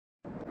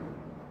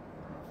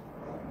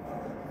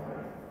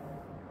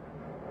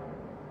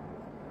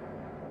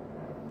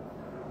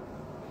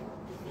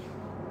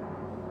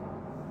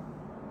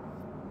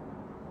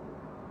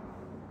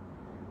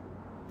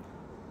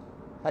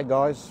Hey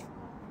guys,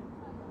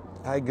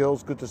 hey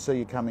girls, good to see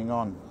you coming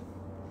on.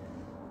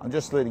 I'm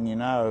just letting you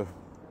know,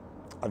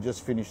 I've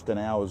just finished an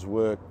hour's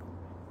work.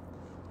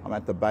 I'm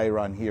at the Bay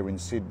Run here in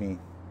Sydney,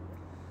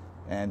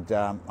 and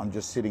I'm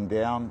just sitting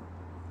down.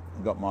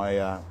 I've got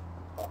my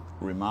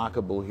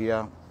Remarkable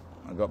here,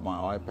 I've got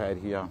my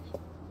iPad here,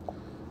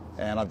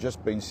 and I've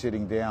just been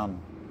sitting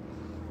down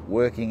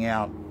working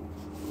out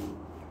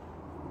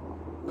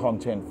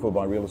content for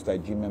my real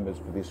estate gym members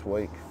for this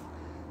week.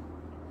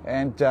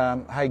 And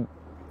hey,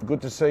 good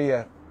to see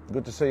you.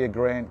 Good to see you,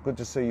 Grant. Good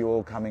to see you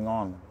all coming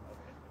on.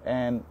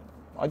 And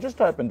I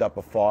just opened up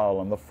a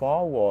file, and the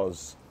file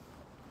was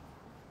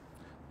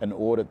an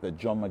audit that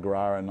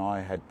McGrath and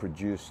I had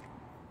produced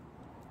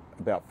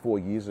about 4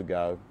 years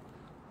ago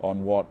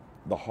on what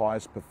the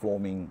highest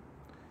performing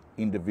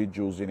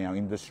individuals in our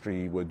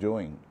industry were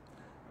doing.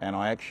 And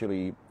I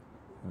actually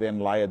then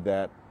layered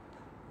that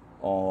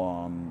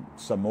on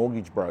some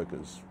mortgage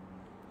brokers,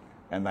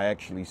 and they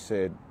actually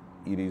said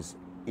it is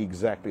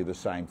exactly the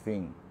same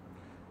thing.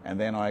 And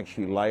then I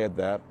actually layered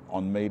that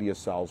on media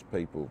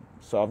salespeople.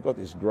 So I've got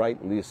this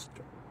great list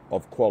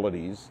of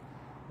qualities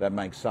that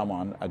make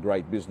someone a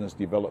great business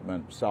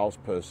development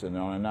salesperson.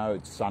 And I know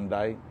it's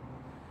Sunday,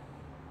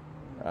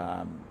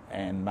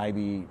 and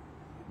maybe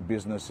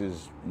business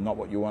is not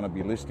what you want to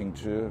be listening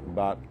to,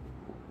 but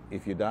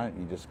if you don't,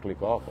 you just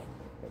click off.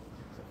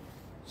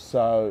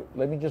 So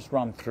let me just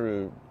run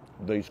through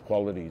these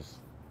qualities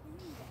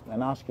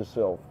and ask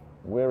yourself,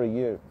 where are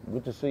you?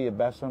 Good to see you,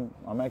 Bassam.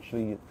 I'm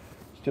actually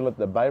still at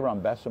the Bay Run,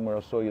 Bassam, where I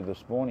saw you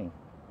this morning.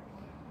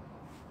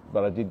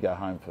 But I did go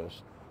home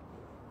first.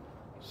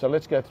 So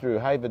let's go through.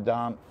 Hey,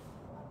 Vedant.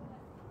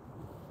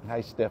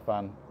 Hey,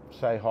 Stefan.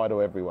 Say hi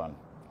to everyone.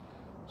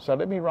 So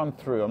let me run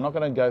through. I'm not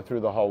going to go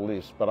through the whole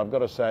list, but I've got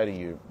to say to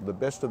you, the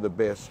best of the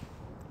best,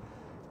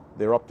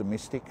 they're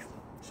optimistic,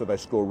 so they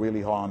score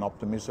really high on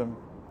optimism.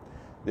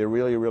 They're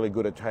really, really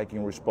good at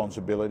taking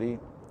responsibility.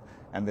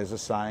 And there's a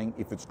saying,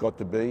 if it's got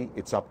to be,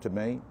 it's up to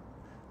me.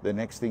 The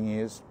next thing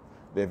is,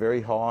 they're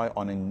very high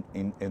on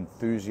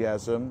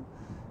enthusiasm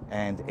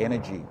and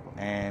energy.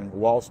 And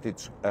whilst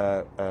it's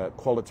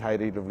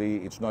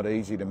qualitatively, it's not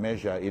easy to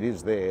measure, it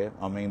is there.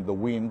 I mean, the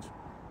wind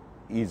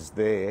is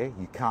there.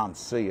 You can't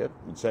see it.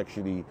 It's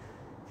actually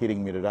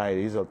hitting me today.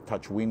 It is a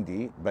touch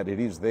windy, but it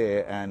is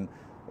there. And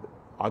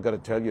I've got to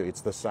tell you,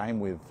 it's the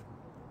same with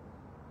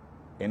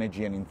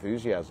energy and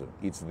enthusiasm.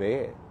 It's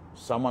there.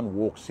 Someone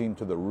walks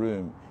into the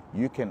room,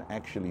 you can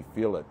actually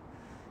feel it.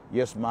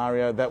 Yes,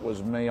 Mario, that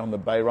was me on the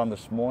Bay Run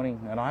this morning,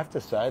 and I have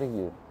to say to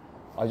you,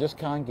 I just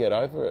can't get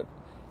over it.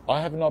 I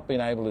have not been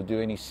able to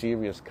do any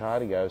serious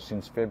cardio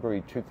since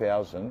February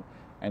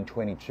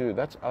 2022.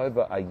 That's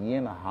over a year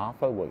and a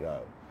half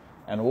ago.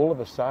 And all of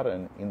a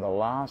sudden, in the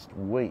last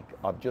week,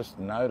 I've just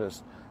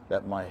noticed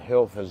that my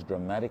health has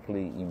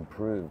dramatically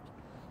improved.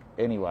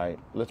 Anyway,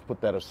 let's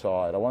put that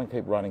aside. I won't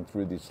keep running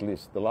through this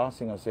list. The last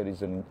thing I said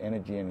is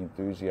energy and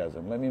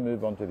enthusiasm. Let me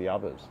move on to the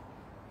others.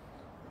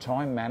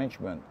 Time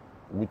management,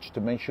 which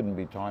to me shouldn't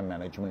be time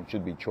management, it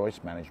should be choice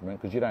management,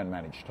 because you don't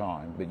manage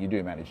time, but you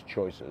do manage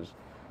choices.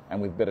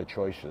 And with better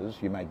choices,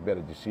 you make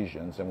better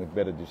decisions, and with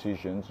better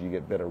decisions, you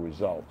get better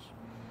results.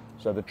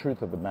 So the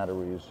truth of the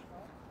matter is,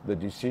 the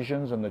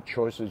decisions and the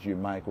choices you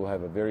make will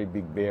have a very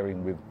big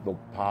bearing with the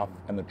path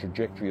and the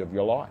trajectory of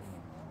your life.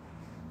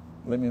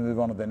 Let me move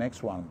on to the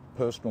next one,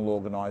 personal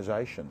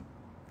organisation.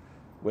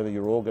 Whether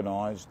you're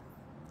organised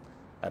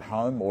at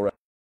home or at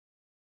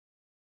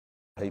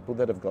people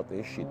that have got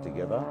their shit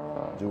together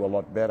do a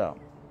lot better.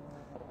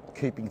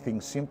 Keeping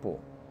things simple.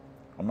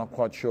 I'm not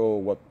quite sure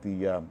what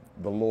the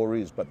law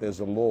is, but there's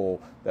a law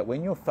that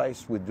when you're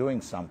faced with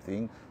doing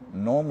something,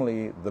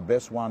 normally the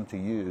best one to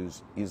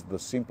use is the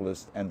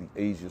simplest and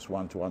the easiest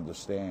one to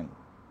understand.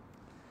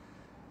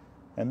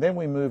 And then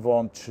we move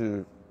on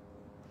to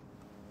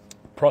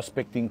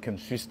prospecting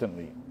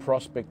consistently,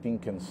 prospecting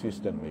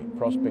consistently,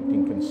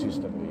 prospecting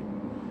consistently.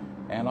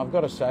 And I've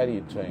got to say to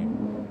you,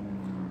 team,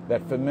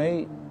 that for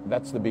me,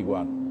 that's the big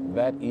one.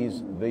 That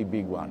is the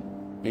big one.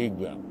 Big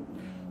one.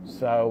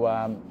 So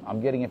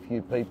I'm getting a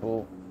few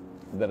people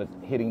that are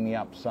hitting me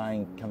up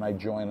saying, can they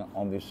join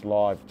on this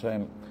live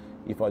team?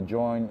 If I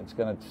join, it's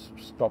going to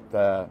stop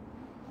the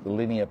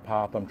linear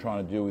path I'm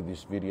trying to do with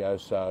this video.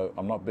 So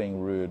I'm not being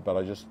rude, but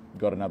I just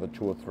got another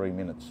 2 or 3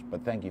 minutes.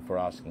 But thank you for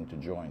asking to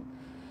join.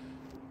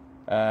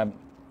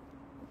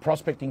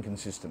 Prospecting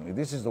consistently.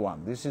 This is the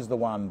one. This is the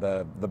one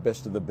the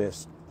best of the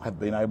best have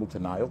been able to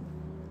nail.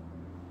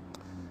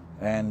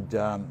 And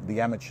the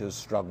amateurs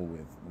struggle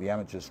with. The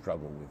amateurs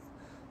struggle with.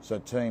 So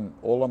team,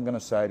 all I'm going to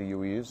say to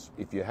you is,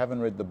 if you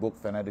haven't read the book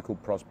Fanatical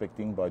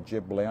Prospecting by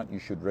Jeb Blount, you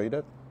should read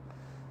it.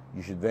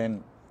 You should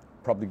then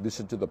probably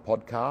listen to the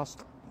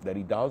podcast that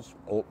he does.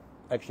 Or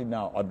actually,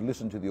 no, I'd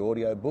listen to the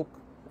audio book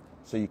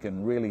so you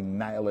can really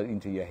nail it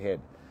into your head.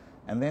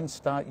 And then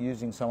start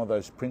using some of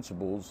those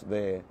principles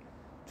there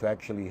to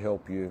actually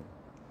help you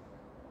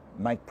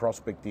make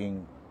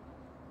prospecting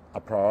a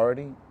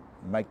priority,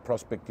 make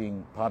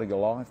prospecting part of your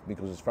life,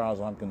 because as far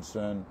as I'm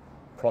concerned,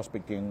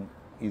 prospecting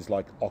is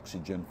like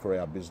oxygen for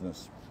our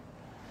business.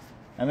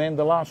 And then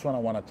the last one I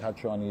want to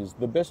touch on is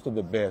the best of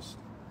the best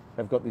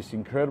have got this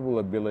incredible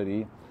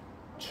ability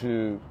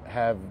to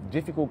have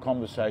difficult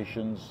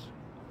conversations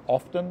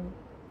often,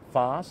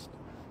 fast,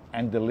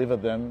 and deliver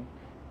them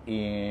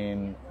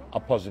in a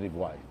positive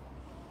way.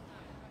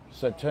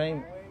 So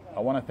team, I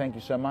want to thank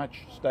you so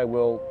much. Stay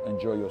well,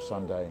 enjoy your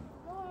Sunday.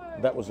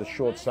 That was a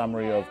short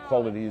summary of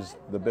qualities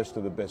the best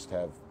of the best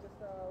have.